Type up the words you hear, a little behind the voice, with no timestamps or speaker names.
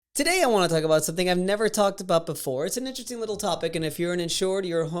Today I want to talk about something I've never talked about before. It's an interesting little topic, and if you're an insured,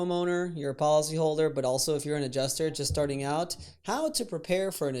 you're a homeowner, you're a policyholder, but also if you're an adjuster just starting out, how to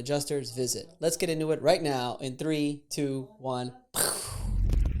prepare for an adjuster's visit. Let's get into it right now in 3, 2, 1.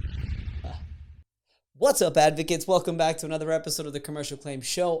 What's up, advocates? Welcome back to another episode of the Commercial Claims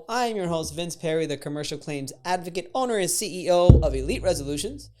Show. I am your host, Vince Perry, the Commercial Claims Advocate, owner and CEO of Elite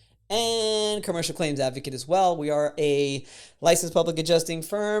Resolutions, and Commercial Claims Advocate as well. We are a licensed public adjusting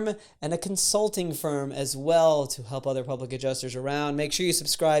firm and a consulting firm as well to help other public adjusters around. Make sure you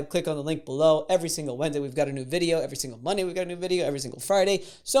subscribe. Click on the link below. Every single Wednesday, we've got a new video. Every single Monday, we've got a new video. Every single Friday.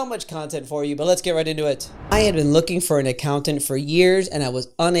 So much content for you, but let's get right into it. I had been looking for an accountant for years, and I was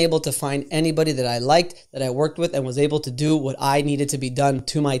unable to find anybody that I liked, that I worked with, and was able to do what I needed to be done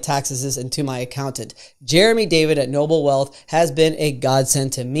to my taxes and to my accountant. Jeremy David at Noble Wealth has been a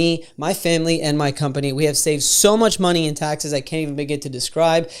godsend to me, my family, and my company. We have saved so much money in taxes I can't even begin to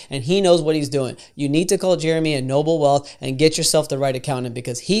describe, and he knows what he's doing. You need to call Jeremy at Noble Wealth and get yourself the right accountant,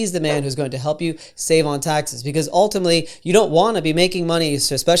 because he's the man who's going to help you save on taxes, because ultimately you don't want to be making money,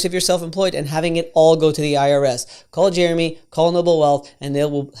 especially if you're self-employed, and having it all go to the IRS. Call Jeremy, call Noble Wealth, and they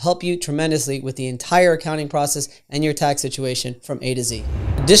will help you tremendously with the entire accounting process and your tax situation from A to Z.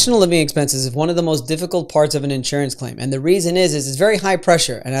 Additional living expenses is one of the most difficult parts of an insurance claim, and the reason is it's very high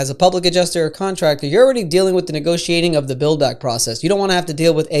pressure, and as a public adjuster or contractor, you're already dealing with the negotiating of the build back process. You don't want to have to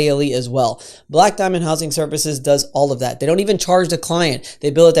deal with ALE as well. Black Diamond Housing Services does all of that. They don't even charge the client.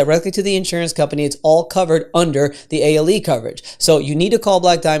 They bill it directly to the insurance company. It's all covered under the ALE coverage. So you need to call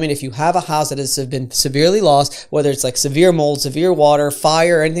Black Diamond if you have a house that has been severely lost, whether it's like severe mold, severe water,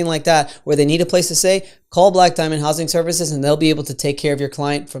 fire, or anything like that, where they need a place to stay. Call Black Diamond Housing Services and they'll be able to take care of your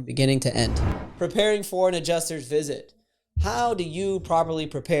client from beginning to end. Preparing for an adjuster's visit. How do you properly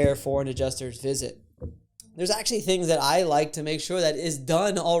prepare for an adjuster's visit? There's actually things that I like to make sure that is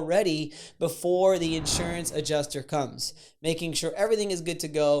done already before the insurance adjuster comes. Making sure everything is good to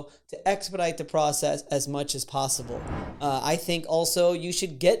go to expedite the process as much as possible. I think also you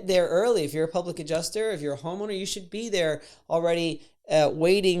should get there early. If you're a public adjuster, if you're a homeowner, you should be there already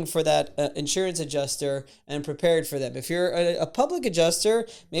waiting for that insurance adjuster and prepared for them. If you're a public adjuster,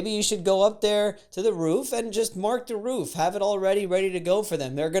 maybe you should go up there to the roof and just mark the roof. Have it already ready to go for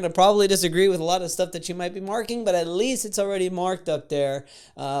them. They're going to probably disagree with a lot of stuff that you might be marking, but at least it's already marked up there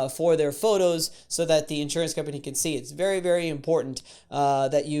for their photos so that the insurance company can see. It's very, very important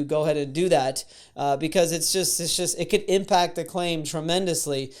that you go ahead and do that because it could impact the claim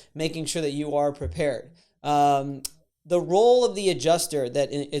tremendously, making sure that you are prepared. The role of the adjuster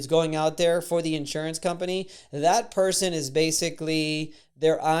that is going out there for the insurance company, that person is basically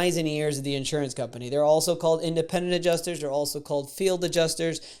their eyes and ears of the insurance company. They're also called independent adjusters. They're also called field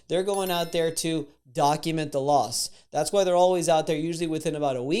adjusters. They're going out there to document the loss. That's why they're always out there, usually within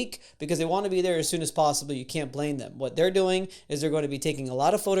about a week, because they want to be there as soon as possible. You can't blame them. What they're doing is they're going to be taking a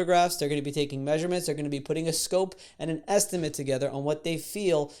lot of photographs. They're going to be taking measurements. They're going to be putting a scope and an estimate together on what they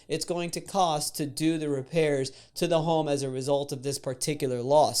feel it's going to cost to do the repairs to the home as a result of this particular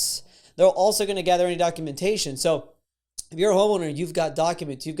loss. They're also going to gather any documentation. So if you're a homeowner, you've got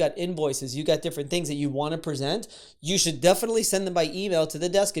documents, you've got invoices, you've got different things that you want to present, you should definitely send them by email to the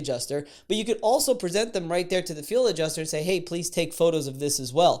desk adjuster, but you could also present them right there to the field adjuster and say, hey, please take photos of this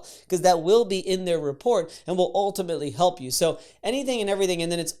as well, because that will be in their report and will ultimately help you. So anything and everything,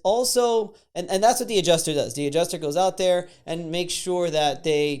 and then it's also, and that's what the adjuster does. The adjuster goes out there and makes sure that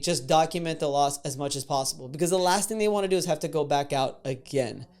they just document the loss as much as possible, because the last thing they want to do is have to go back out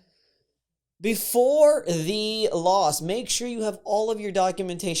again. Before the loss, make sure you have all of your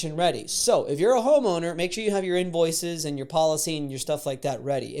documentation ready. So if you're a homeowner, make sure you have your invoices and your policy and your stuff like that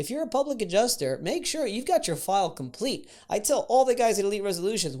ready. If you're a public adjuster, make sure you've got your file complete. I tell all the guys at Elite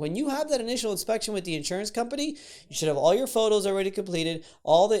Resolutions, when you have that initial inspection with the insurance company, you should have all your photos already completed,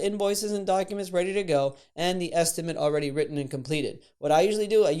 all the invoices and documents ready to go, and the estimate already written and completed. What I usually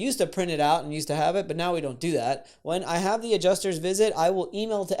do, I used to print it out and used to have it, but now we don't do that. When I have the adjuster's visit, I will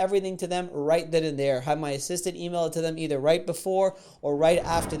email everything to them right then and there. Have my assistant email it to them either right before or right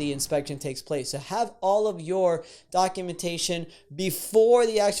after the inspection takes place. So have all of your documentation before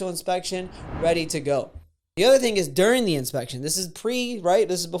the actual inspection ready to go. The other thing is during the inspection. This is pre, right?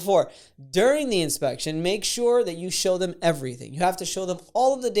 This is before. During the inspection, make sure that you show them everything. You have to show them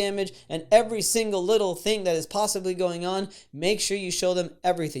all of the damage and every single little thing that is possibly going on. Make sure you show them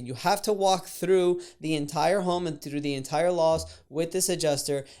everything. You have to walk through the entire home and through the entire loss with this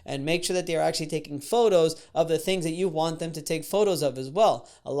adjuster and make sure that they are actually taking photos of the things that you want them to take photos of as well.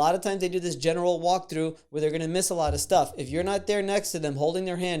 A lot of times they do this general walkthrough where they're going to miss a lot of stuff. If you're not there next to them holding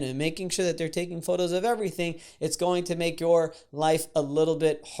their hand and making sure that they're taking photos of everything, anything, it's going to make your life a little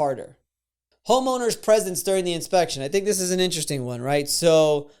bit harder. Homeowner's presence during the inspection. I think this is an interesting one, right?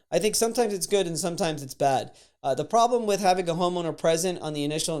 So I think sometimes it's good and sometimes it's bad. The problem with having a homeowner present on the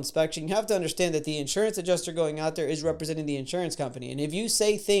initial inspection, you have to understand that the insurance adjuster going out there is representing the insurance company. And if you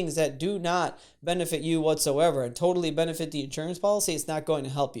say things that do not benefit you whatsoever and totally benefit the insurance policy, it's not going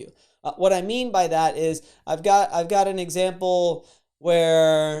to help you. What I mean by that is I've got an example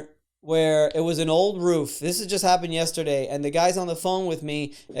where it was an old roof. This has just happened yesterday, and the guy's on the phone with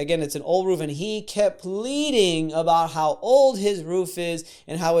me. Again, it's an old roof, and he kept pleading about how old his roof is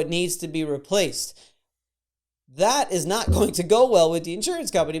and how it needs to be replaced. That is not going to go well with the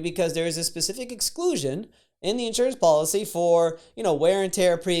insurance company because there is a specific exclusion in the insurance policy for, wear and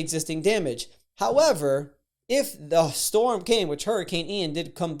tear, pre-existing damage. However, if the storm came, which Hurricane Ian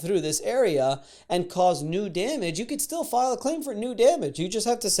did come through this area and cause new damage, you could still file a claim for new damage. You just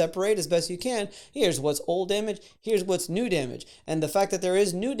have to separate as best you can. Here's what's old damage. Here's what's new damage. And the fact that there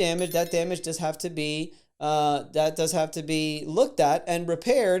is new damage, that damage does have to be looked at and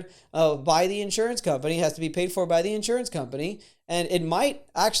repaired by the insurance company. It has to be paid for by the insurance company. And it might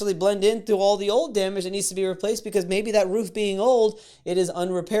actually blend into all the old damage that needs to be replaced because maybe that roof being old, it is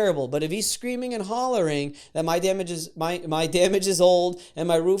unrepairable. But if he's screaming and hollering that my damage is old and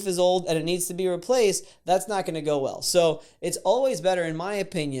my roof is old and it needs to be replaced, that's not going to go well. So it's always better, in my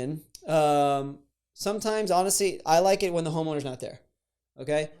opinion. Sometimes, honestly, I like it when the homeowner's not there.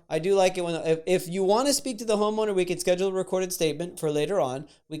 Okay, I do like it when, if you want to speak to the homeowner, we can schedule a recorded statement for later on.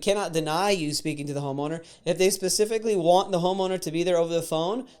 We cannot deny you speaking to the homeowner. If they specifically want the homeowner to be there over the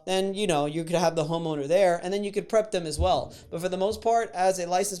phone, then, you could have the homeowner there and then you could prep them as well. But for the most part, as a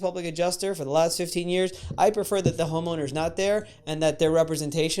licensed public adjuster for the last 15 years, I prefer that the homeowner's not there and that their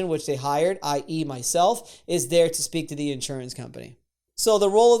representation, which they hired, i.e. myself, is there to speak to the insurance company. So the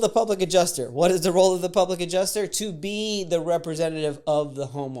role of the public adjuster. What is the role of the public adjuster? To be the representative of the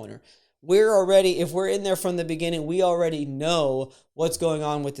homeowner. If we're in there from the beginning, we already know what's going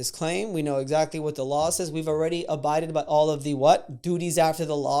on with this claim. We know exactly what the law says. We've already abided by all of the duties after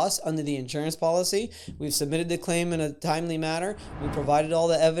the loss under the insurance policy. We've submitted the claim in a timely manner. We provided all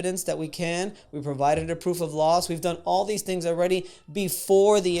the evidence that we can. We provided a proof of loss. We've done all these things already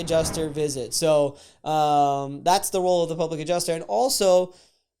before the adjuster visit. So that's the role of the public adjuster. And also,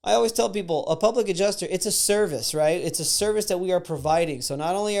 I always tell people, a public adjuster, it's a service, right? It's a service that we are providing. So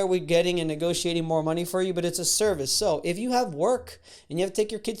not only are we getting and negotiating more money for you, but it's a service. So if you have work and you have to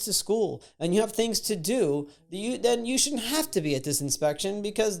take your kids to school and you have things to do, then you shouldn't have to be at this inspection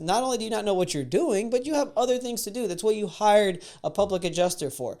because not only do you not know what you're doing, but you have other things to do. That's what you hired a public adjuster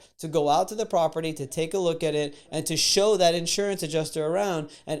for, to go out to the property, to take a look at it, and to show that insurance adjuster around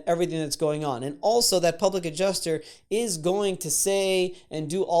and everything that's going on. And also that public adjuster is going to say and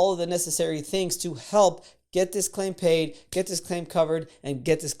do all of the necessary things to help get this claim paid, get this claim covered, and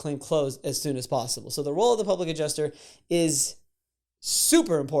get this claim closed as soon as possible. So the role of the public adjuster is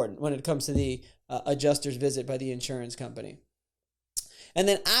super important when it comes to the adjuster's visit by the insurance company. And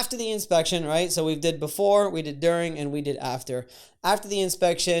then after the inspection, right? So we did before, we did during, and we did after. After the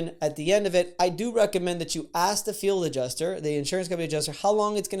inspection, at the end of it, I do recommend that you ask the field adjuster, the insurance company adjuster, how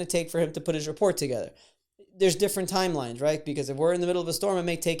long it's going to take for him to put his report together. There's different timelines, right? Because if we're in the middle of a storm, it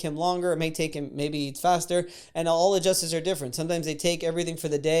may take him longer. It may take him maybe faster. And all adjusters are different. Sometimes they take everything for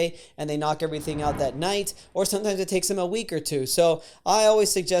the day and they knock everything out that night. Or sometimes it takes them a week or two. So I always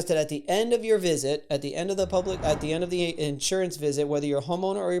suggest that at the end of your visit, at the end of the insurance visit, whether you're a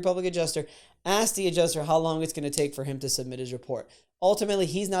homeowner or your public adjuster, ask the adjuster how long it's going to take for him to submit his report. Ultimately,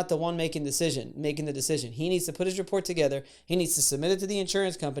 he's not the one making the decision. He needs to put his report together. He needs to submit it to the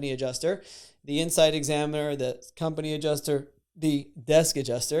insurance company adjuster, the inside examiner, the company adjuster, the desk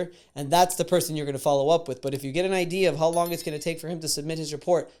adjuster, and that's the person you're going to follow up with. But if you get an idea of how long it's going to take for him to submit his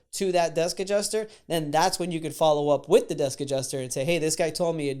report to that desk adjuster, then that's when you could follow up with the desk adjuster and say, hey, this guy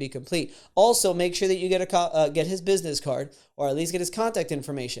told me it'd be complete. Also, make sure that you get his business card or at least get his contact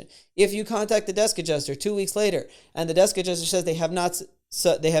information. If you contact the desk adjuster 2 weeks later and the desk adjuster says they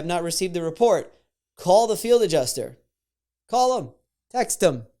have not received the report, call the field adjuster. Call him, text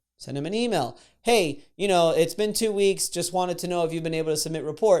him, send him an email. Hey, it's been 2 weeks. Just wanted to know if you've been able to submit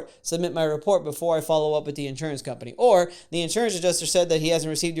my report before I follow up with the insurance company. Or the insurance adjuster said that he hasn't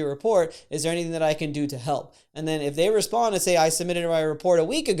received your report. Is there anything that I can do to help? And then if they respond and say, I submitted my report a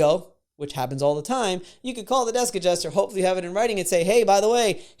week ago, which happens all the time, you could call the desk adjuster, hopefully have it in writing and say, hey, by the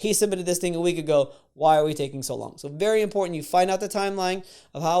way, he submitted this thing a week ago. Why are we taking so long? So very important. You find out the timeline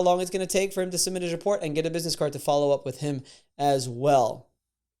of how long it's going to take for him to submit his report and get a business card to follow up with him as well.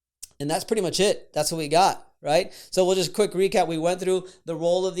 And that's pretty much it. That's what we got. right? So we'll just quick recap. We went through the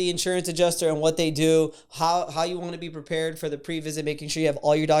role of the insurance adjuster and what they do, how you want to be prepared for the pre-visit, making sure you have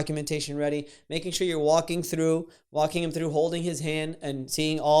all your documentation ready, making sure you're walking him through, holding his hand and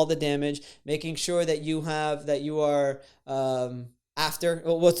seeing all the damage, making sure that you are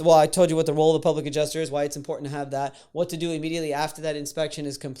I told you what the role of the public adjuster is, why it's important to have that, what to do immediately after that inspection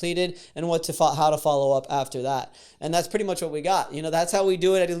is completed, and how to follow up after that. And that's pretty much what we got. That's how we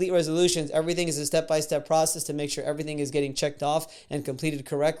do it at Elite Resolutions. Everything is a step-by-step process to make sure everything is getting checked off and completed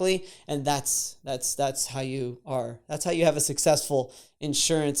correctly. And that's how you have a successful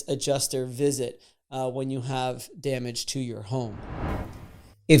insurance adjuster visit when you have damage to your home.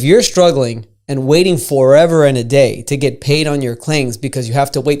 If you're struggling and waiting forever and a day to get paid on your claims because you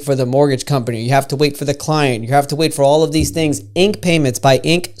have to wait for the mortgage company, you have to wait for the client, you have to wait for all of these things, Ink Payments by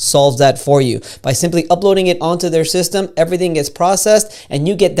Ink solves that for you. By simply uploading it onto their system, everything gets processed and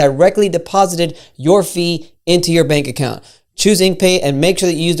you get directly deposited your fee into your bank account. Choose InkPay and make sure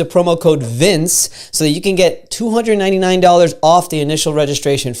that you use the promo code VINCE so that you can get $299 off the initial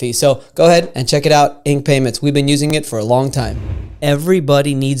registration fee. So go ahead and check it out, Ink Payments. We've been using it for a long time.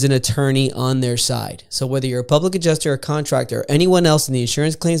 Everybody needs an attorney on their side. So whether you're a public adjuster, a contractor, or anyone else in the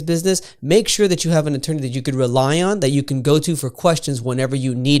insurance claims business, make sure that you have an attorney that you could rely on, that you can go to for questions whenever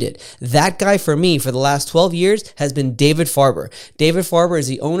you need it. That guy for me for the last 12 years has been David Farber. David Farber is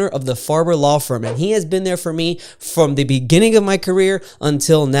the owner of the Farber Law Firm, and he has been there for me from the beginning of my career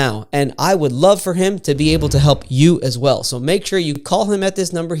until now. And I would love for him to be able to help you as well. So make sure you call him at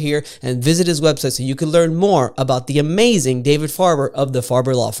this number here and visit his website so you can learn more about the amazing David Farber of the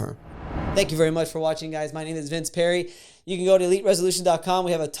Farber Law Firm. Thank you very much for watching, guys. My name is Vince Perry. You can go to EliteResolution.com.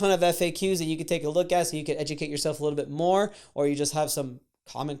 We have a ton of FAQs that you can take a look at so you can educate yourself a little bit more, or you just have some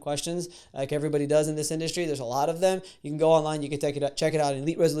common questions like everybody does in this industry. There's a lot of them. You can go online. You can check it out at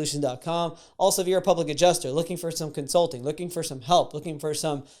EliteResolution.com. Also, if you're a public adjuster looking for some consulting, looking for some help, looking for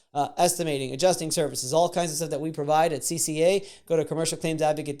some estimating, adjusting services, all kinds of stuff that we provide at CCA, go to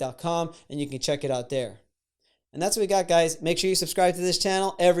CommercialClaimsAdvocate.com and you can check it out there. And that's what we got, guys. Make sure you subscribe to this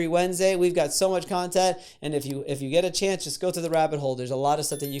channel every Wednesday. We've got so much content. And if you get a chance, just go to the rabbit hole. There's a lot of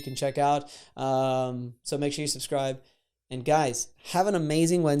stuff that you can check out. So make sure you subscribe. And guys, have an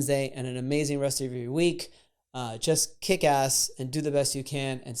amazing Wednesday and an amazing rest of your week. Just kick ass and do the best you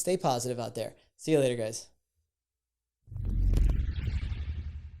can and stay positive out there. See you later, guys.